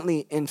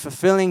constantly in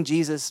fulfilling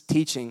Jesus'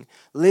 teaching,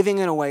 living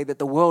in a way that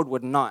the world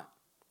would not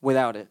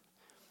without it.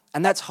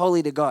 And that's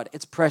holy to God.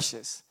 It's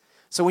precious.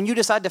 So when you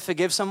decide to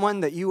forgive someone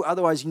that you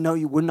otherwise know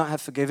you would not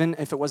have forgiven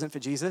if it wasn't for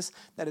Jesus,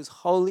 that is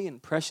holy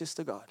and precious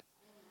to God.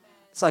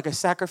 It's like a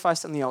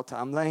sacrifice on the altar.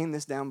 I'm laying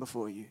this down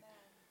before you.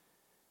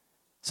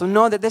 So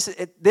know that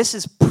this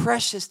is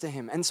precious to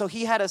him. And so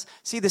he had us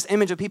see this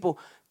image of people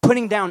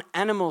putting down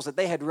animals that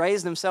they had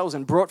raised themselves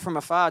and brought from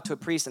afar to a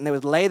priest, and they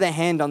would lay their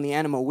hand on the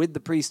animal with the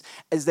priest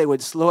as they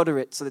would slaughter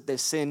it so that their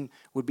sin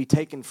would be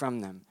taken from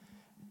them.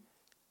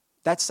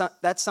 That's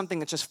something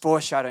that's just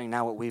foreshadowing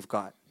now what we've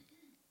got.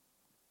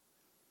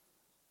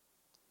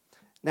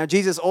 Now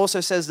Jesus also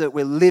says that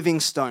we're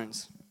living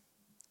stones.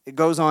 It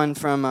goes on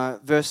from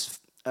verse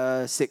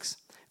 6.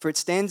 For it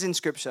stands in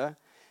Scripture,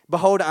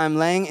 behold, I am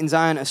laying in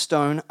Zion a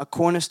stone, a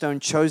cornerstone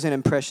chosen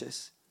and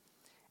precious,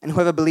 and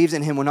whoever believes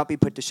in him will not be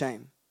put to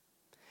shame.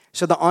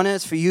 So the honor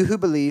is for you who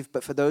believe,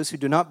 but for those who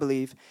do not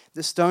believe,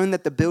 the stone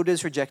that the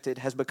builders rejected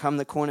has become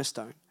the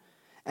cornerstone,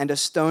 and a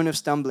stone of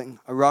stumbling,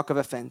 a rock of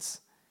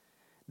offense.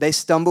 They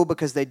stumble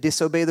because they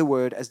disobey the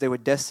word as they were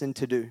destined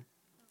to do.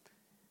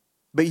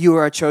 But you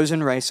are a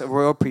chosen race, a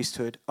royal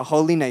priesthood, a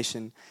holy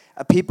nation,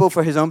 a people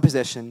for his own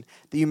possession,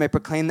 that you may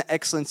proclaim the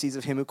excellencies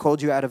of him who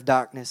called you out of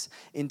darkness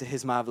into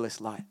his marvelous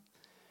light.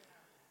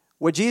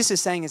 What Jesus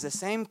is saying is the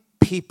same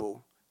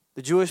people,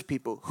 the Jewish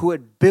people, who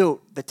had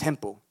built the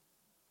temple,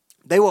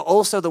 they were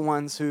also the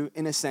ones who,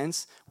 in a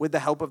sense, with the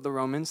help of the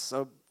Romans,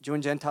 so Jew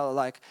and Gentile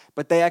alike,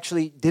 but they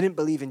actually didn't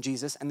believe in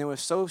Jesus, and they were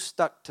so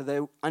stuck to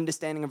their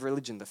understanding of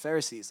religion, the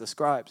Pharisees, the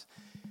scribes,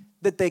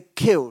 that they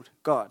killed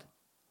God.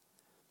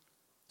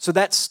 So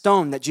that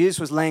stone that Jesus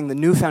was laying, the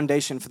new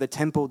foundation for the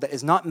temple that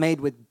is not made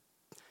with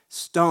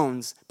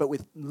stones, but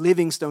with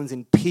living stones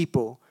in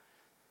people,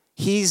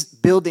 he's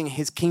building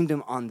his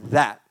kingdom on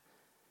that,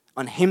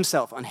 on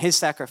himself, on his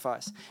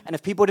sacrifice. And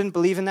if people didn't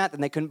believe in that,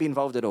 then they couldn't be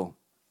involved at all.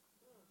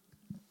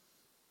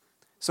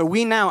 So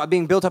we now are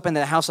being built up into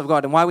the house of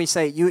God. And why we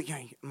say,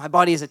 my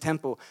body is a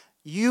temple.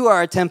 You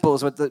are a temple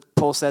is what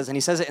Paul says, and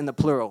he says it in the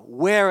plural.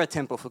 We're a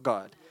temple for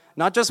God.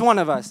 Not just one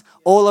of us,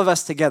 all of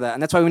us together.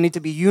 And that's why we need to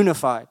be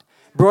unified,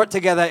 brought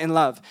together in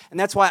love. And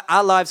that's why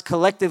our lives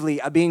collectively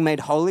are being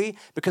made holy,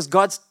 because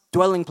God's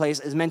dwelling place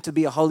is meant to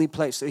be a holy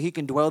place so he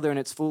can dwell there in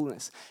its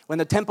fullness. When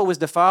the temple was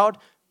defiled,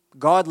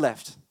 God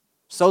left.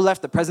 So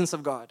left the presence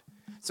of God.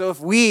 So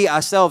if we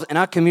ourselves and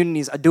our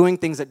communities are doing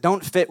things that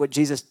don't fit what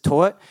Jesus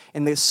taught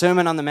in the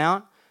Sermon on the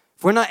Mount,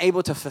 if we're not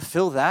able to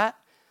fulfill that,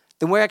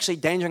 then we're actually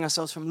endangering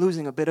ourselves from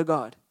losing a bit of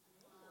God.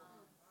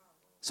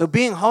 So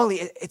being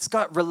holy, it's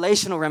got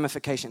relational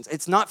ramifications.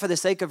 It's not for the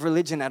sake of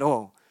religion at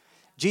all.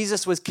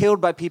 Jesus was killed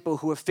by people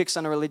who were fixed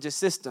on a religious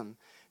system.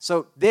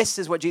 So this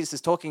is what Jesus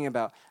is talking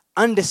about.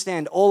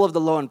 Understand all of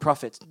the law and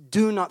prophets.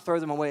 Do not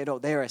throw them away at all.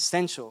 They are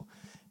essential.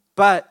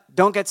 But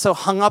don't get so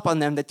hung up on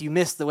them that you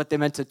miss what they're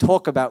meant to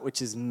talk about,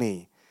 which is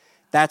me.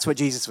 That's what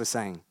Jesus was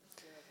saying.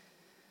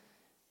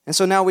 And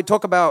so now we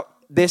talk about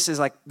this is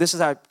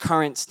our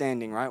current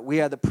standing, right?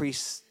 We are the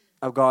priests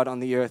of God on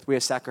the earth. We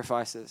are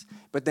sacrifices.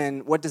 But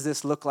then what does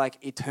this look like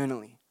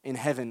eternally? In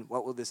heaven,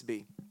 what will this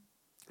be?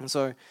 And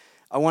so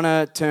I want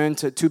to turn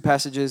to two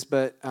passages,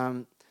 but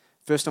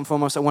first and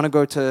foremost, I want to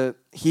go to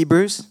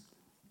Hebrews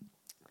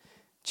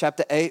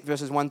chapter 8,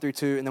 verses 1 through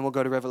 2, and then we'll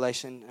go to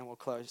Revelation and we'll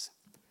close.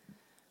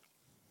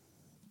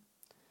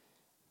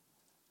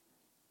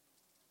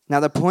 Now,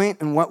 the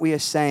point in what we are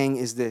saying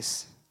is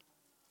this.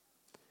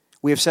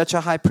 We have such a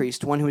high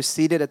priest, one who is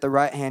seated at the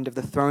right hand of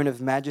the throne of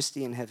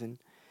majesty in heaven,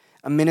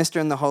 a minister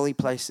in the holy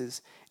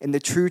places, in the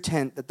true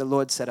tent that the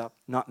Lord set up,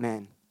 not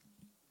man.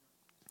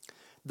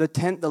 The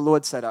tent the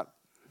Lord set up.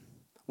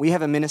 We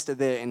have a minister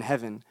there in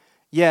heaven.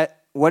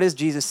 Yet, what is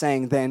Jesus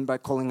saying then by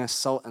calling us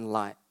salt and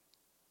light?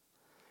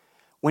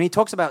 When he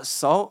talks about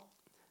salt,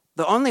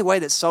 the only way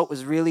that salt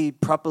was really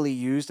properly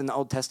used in the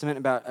Old Testament,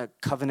 about a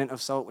covenant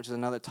of salt, which is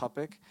another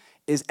topic,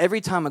 is every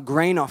time a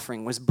grain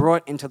offering was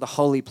brought into the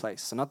holy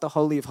place, so not the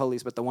Holy of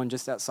Holies, but the one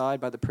just outside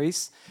by the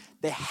priests,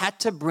 they had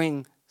to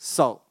bring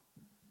salt.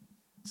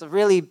 It's a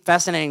really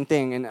fascinating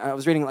thing, and I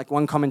was reading like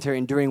one commentary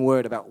in Enduring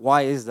Word about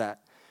why is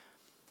that.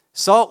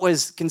 Salt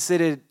was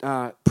considered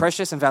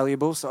precious and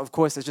valuable. So, of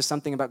course, there's just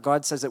something about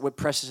God says that we're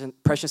precious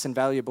and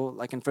valuable.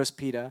 Like in 1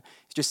 Peter,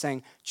 he's just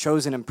saying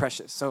chosen and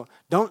precious. So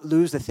don't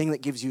lose the thing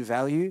that gives you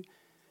value.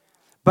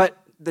 But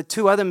the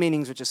two other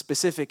meanings which are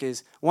specific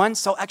is, one,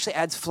 salt actually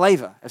adds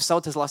flavor. If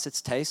salt has lost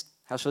its taste,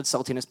 how should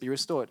saltiness be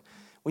restored?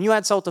 When you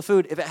add salt to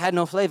food, if it had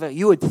no flavor,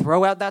 you would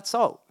throw out that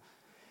salt.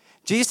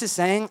 Jesus is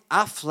saying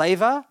our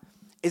flavor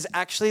is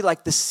actually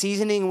like the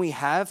seasoning we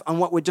have on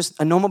what would just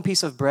a normal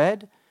piece of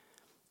bread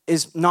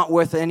is not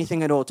worth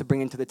anything at all to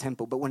bring into the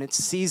temple. But when it's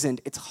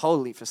seasoned, it's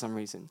holy for some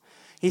reason.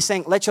 He's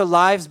saying, let your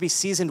lives be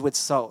seasoned with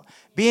salt.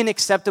 Be an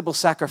acceptable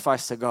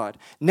sacrifice to God.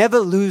 Never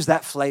lose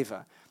that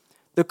flavor.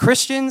 The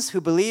Christians who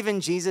believe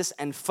in Jesus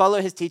and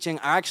follow his teaching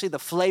are actually the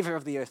flavor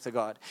of the earth to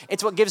God.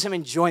 It's what gives him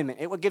enjoyment.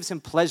 It's what gives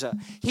him pleasure.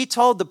 He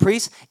told the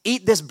priests,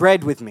 eat this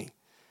bread with me.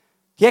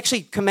 He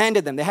actually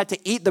commanded them. They had to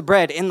eat the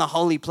bread in the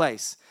holy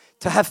place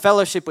to have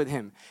fellowship with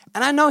him.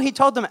 And I know he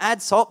told them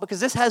add salt because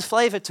this has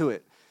flavor to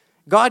it.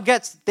 God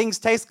gets things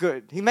taste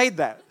good. He made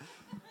that.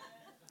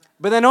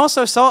 But then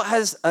also salt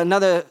has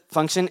another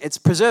function. It's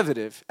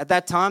preservative. At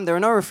that time, there were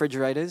no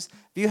refrigerators.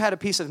 If you had a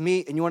piece of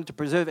meat and you wanted to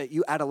preserve it,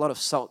 you add a lot of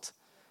salt.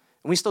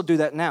 And we still do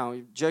that now,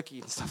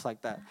 jerky and stuff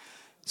like that.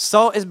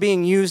 Salt is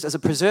being used as a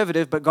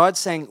preservative, but God's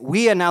saying,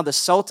 we are now the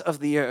salt of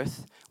the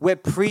earth. We're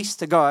priests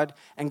to God,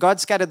 and God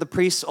scattered the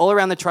priests all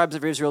around the tribes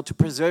of Israel to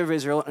preserve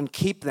Israel and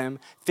keep them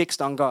fixed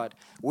on God.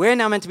 We're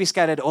now meant to be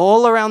scattered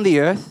all around the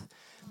earth,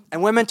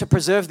 and we're meant to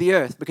preserve the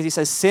earth because he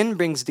says sin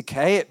brings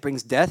decay, it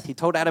brings death. He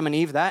told Adam and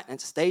Eve that, and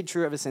it's stayed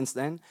true ever since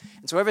then.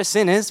 And so wherever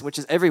sin is, which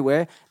is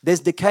everywhere, there's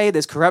decay,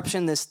 there's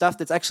corruption, there's stuff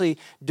that's actually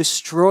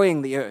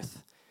destroying the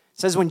earth. It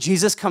says when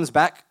Jesus comes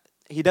back,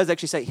 he does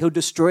actually say he'll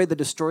destroy the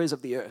destroyers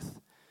of the earth.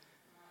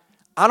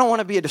 I don't want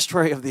to be a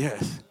destroyer of the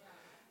earth.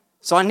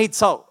 So I need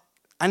salt.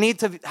 I need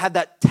to have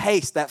that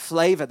taste, that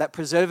flavor, that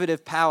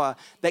preservative power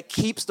that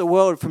keeps the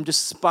world from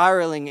just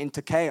spiraling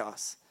into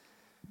chaos.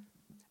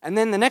 And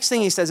then the next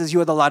thing he says is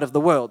you are the light of the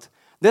world.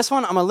 This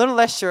one I'm a little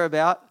less sure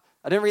about.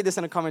 I didn't read this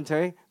in a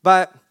commentary,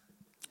 but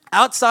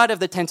outside of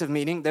the tent of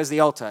meeting, there's the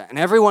altar, and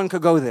everyone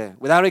could go there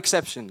without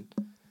exception.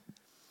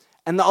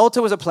 And the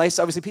altar was a place,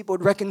 obviously, people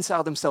would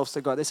reconcile themselves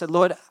to God. They said,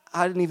 Lord,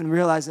 I didn't even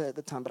realize it at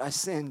the time, but I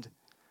sinned.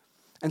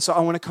 And so I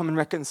want to come and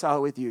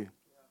reconcile with you.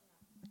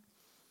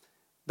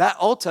 That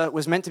altar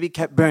was meant to be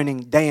kept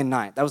burning day and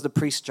night. That was the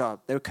priest's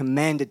job. They were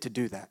commanded to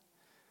do that.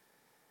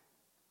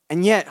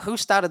 And yet, who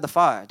started the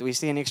fire? Do we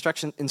see any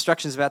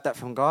instructions about that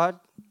from God?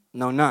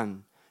 No,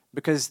 none.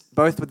 Because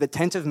both with the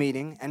tent of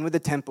meeting and with the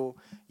temple,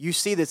 you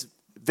see this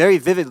very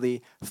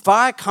vividly.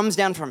 Fire comes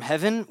down from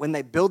heaven when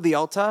they build the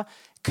altar,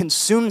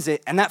 consumes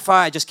it, and that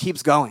fire just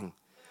keeps going.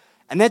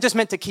 And they're just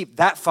meant to keep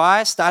that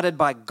fire started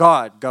by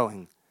God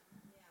going.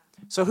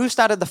 So who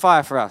started the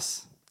fire for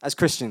us as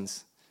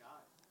Christians?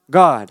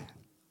 God.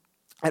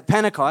 At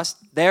Pentecost,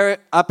 they're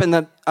up in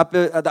the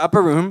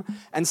upper room,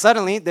 and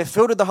suddenly they're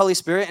filled with the Holy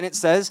Spirit, and it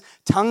says,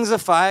 tongues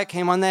of fire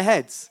came on their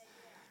heads.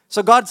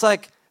 So God's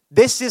like,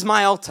 this is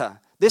my altar.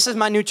 This is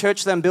my new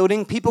church that I'm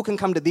building. People can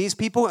come to these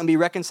people and be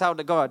reconciled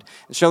to God.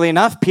 And surely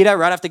enough, Peter,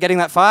 right after getting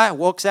that fire,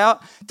 walks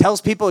out, tells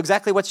people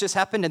exactly what's just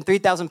happened, and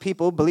 3,000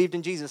 people believed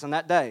in Jesus on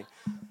that day.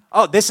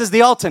 Oh, this is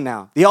the altar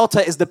now. The altar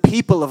is the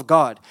people of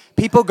God.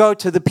 People go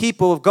to the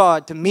people of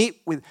God to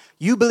meet with,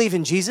 you believe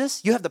in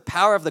Jesus? You have the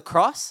power of the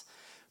cross?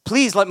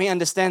 Please let me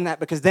understand that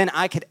because then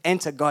I could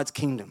enter God's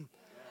kingdom.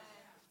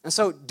 And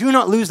so do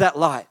not lose that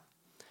light.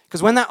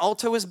 Because when that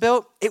altar was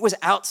built, it was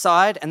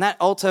outside, and that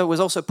altar was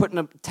also put in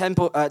a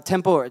temple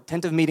or a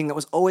tent of meeting that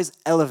was always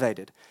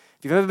elevated.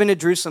 If you've ever been to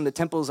Jerusalem, the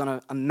temple is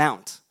on a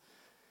mount.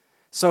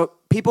 So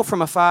people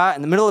from afar,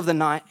 in the middle of the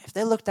night, if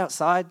they looked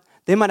outside,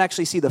 they might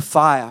actually see the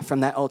fire from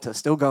that altar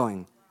still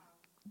going.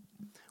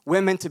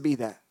 We're meant to be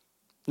there.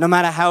 No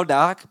matter how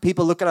dark,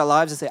 people look at our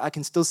lives and say, I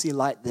can still see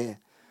light there.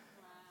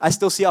 I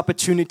still see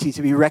opportunity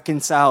to be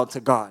reconciled to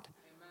God.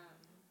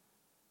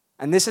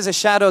 And this is a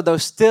shadow, though,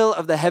 still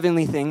of the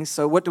heavenly things.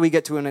 So what do we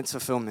get to in its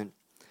fulfillment?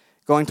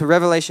 Going to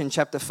Revelation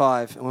chapter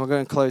 5, and we're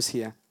going to close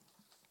here.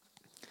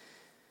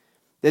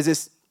 There's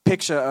this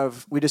picture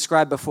of, we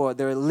described before,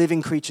 there are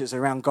living creatures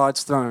around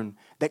God's throne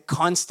that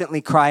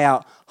constantly cry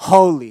out,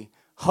 holy,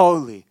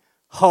 holy,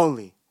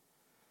 holy.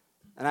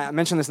 And I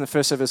mentioned this in the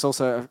first service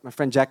also. My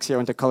friend Jack's here I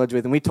went to college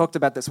with, and we talked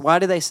about this. Why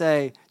do they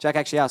say, Jack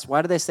actually asked,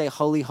 why do they say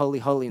holy, holy,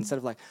 holy instead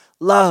of like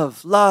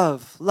love,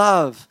 love,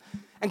 love?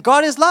 And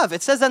God is love.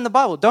 It says that in the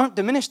Bible. Don't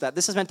diminish that.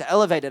 This is meant to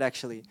elevate it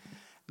actually.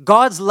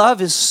 God's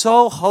love is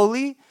so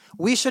holy,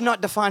 we should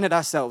not define it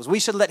ourselves. We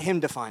should let him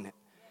define it.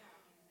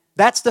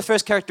 That's the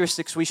first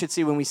characteristics we should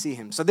see when we see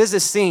him. So there's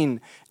this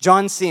scene,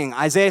 John seeing,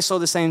 Isaiah saw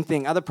the same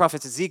thing, other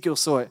prophets, Ezekiel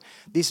saw it.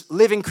 These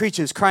living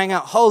creatures crying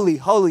out, holy,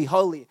 holy,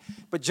 holy.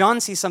 But John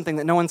sees something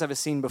that no one's ever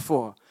seen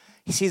before.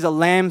 He sees a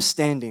lamb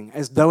standing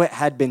as though it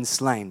had been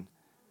slain.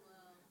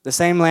 The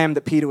same lamb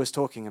that Peter was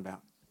talking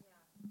about.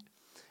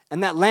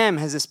 And that lamb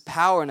has this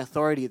power and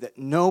authority that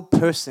no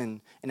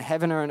person in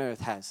heaven or on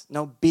earth has.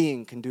 No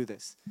being can do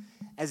this.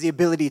 Has the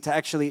ability to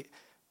actually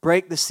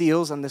break the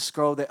seals on the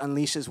scroll that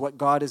unleashes what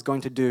God is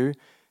going to do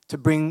to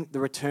bring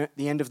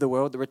the end of the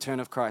world, the return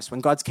of Christ, when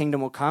God's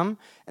kingdom will come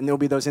and there will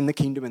be those in the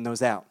kingdom and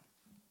those out.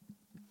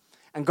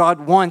 And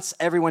God wants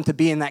everyone to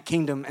be in that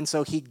kingdom, and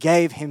so he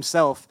gave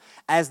himself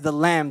as the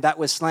lamb that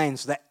was slain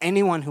so that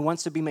anyone who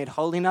wants to be made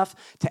holy enough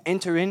to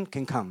enter in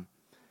can come.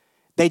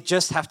 They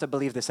just have to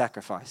believe the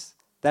sacrifice.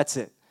 That's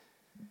it.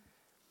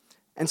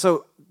 And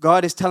so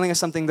God is telling us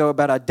something, though,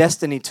 about our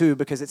destiny, too,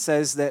 because it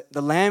says that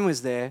the Lamb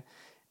was there,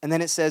 and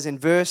then it says in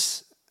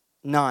verse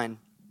 9,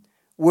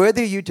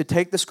 "Worthy are you to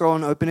take the scroll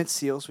and open its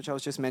seals," which I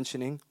was just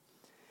mentioning,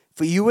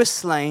 "for you were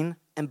slain,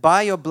 and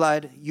by your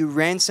blood you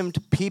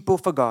ransomed people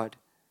for God,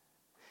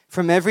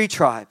 from every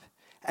tribe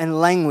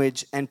and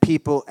language and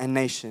people and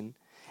nation.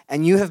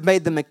 And you have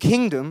made them a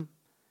kingdom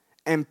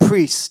and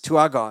priests to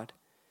our God,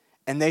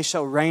 and they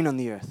shall reign on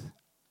the earth."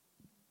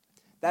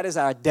 That is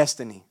our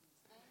destiny.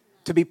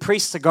 To be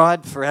priests to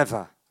God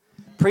forever.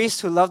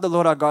 Priests who love the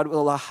Lord our God with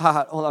all our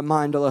heart, all our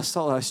mind, all our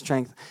soul, all our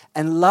strength.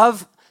 And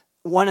love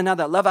one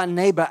another, love our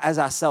neighbor as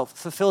ourselves.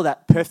 Fulfill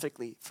that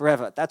perfectly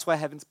forever. That's why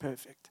heaven's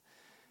perfect.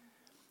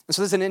 And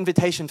so there's an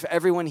invitation for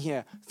everyone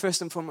here.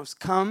 First and foremost,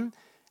 come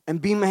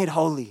and be made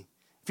holy.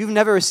 If you've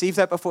never received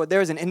that before,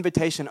 there is an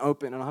invitation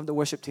open. And I'll have the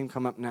worship team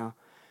come up now.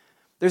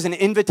 There's an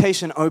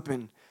invitation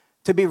open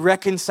to be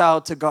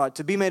reconciled to God,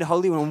 to be made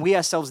holy when we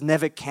ourselves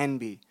never can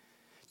be.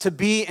 To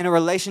be in a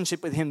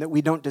relationship with him that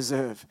we don't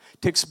deserve,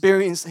 to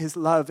experience his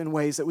love in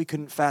ways that we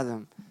couldn't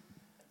fathom.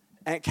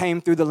 And it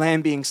came through the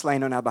Lamb being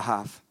slain on our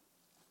behalf.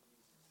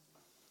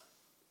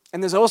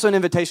 And there's also an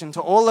invitation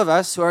to all of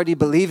us who already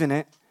believe in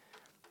it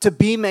to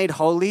be made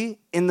holy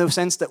in the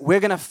sense that we're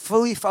going to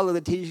fully follow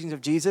the teachings of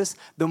Jesus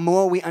the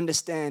more we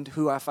understand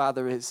who our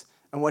Father is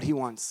and what he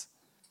wants.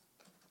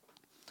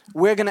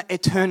 We're going to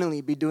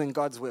eternally be doing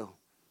God's will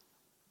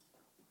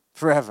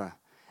forever.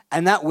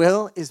 And that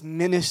will is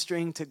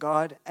ministering to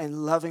God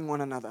and loving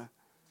one another.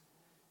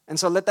 And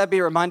so let that be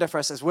a reminder for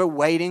us as we're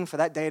waiting for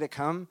that day to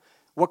come.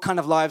 What kind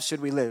of lives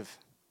should we live?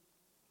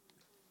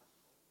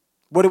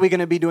 What are we going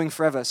to be doing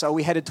forever? So are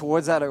we headed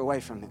towards that or away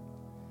from it?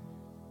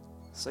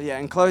 So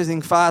in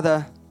closing,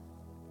 Father,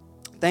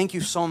 thank you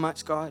so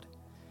much, God,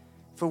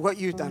 for what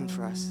you've done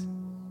for us.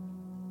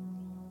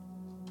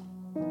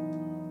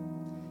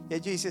 Yeah,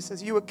 Jesus,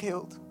 as you were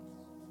killed,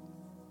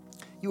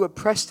 you were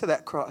pressed to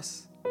that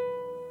cross.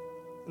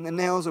 And the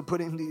nails were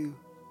put into you.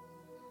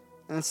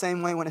 In the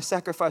same way, when a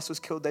sacrifice was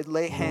killed, they'd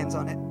lay hands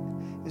on it.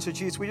 And so,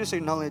 Jesus, we just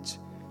acknowledge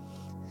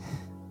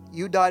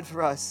you died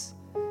for us.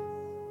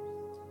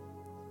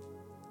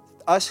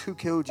 Us who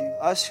killed you,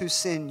 us who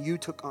sinned, you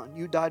took on.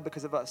 You died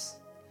because of us.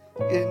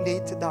 You didn't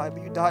need to die,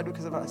 but you died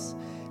because of us.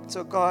 And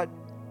so, God,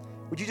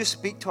 would you just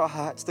speak to our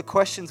hearts, the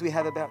questions we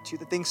have about you,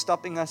 the things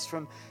stopping us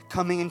from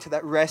coming into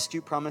that rest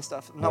you promised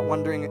us, not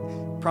wondering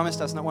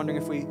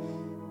if we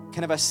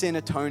can have our sin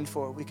atoned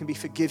for, we can be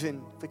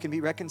forgiven, we can be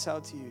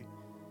reconciled to you.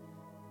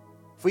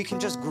 If we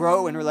can just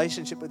grow in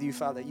relationship with you,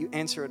 Father, you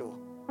answer it all.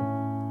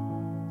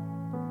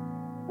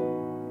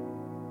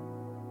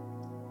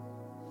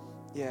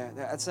 Yeah,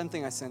 that's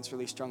something I sense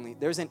really strongly.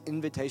 There's an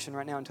invitation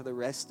right now into the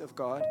rest of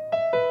God.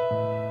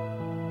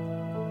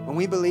 When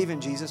we believe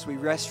in Jesus, we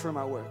rest from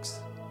our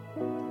works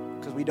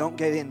because we don't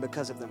get in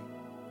because of them.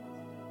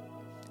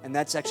 And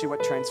that's actually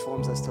what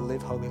transforms us to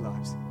live holy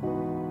lives.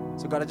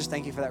 So God, I just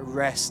thank you for that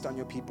rest on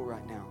your people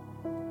right now.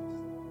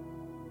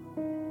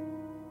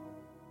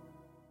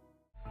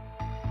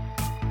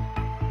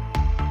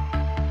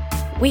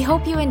 We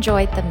hope you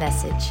enjoyed the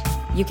message.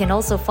 You can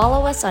also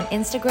follow us on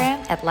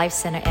Instagram at Life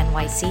Center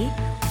NYC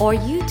or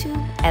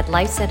YouTube at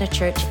Life Center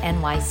Church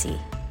NYC.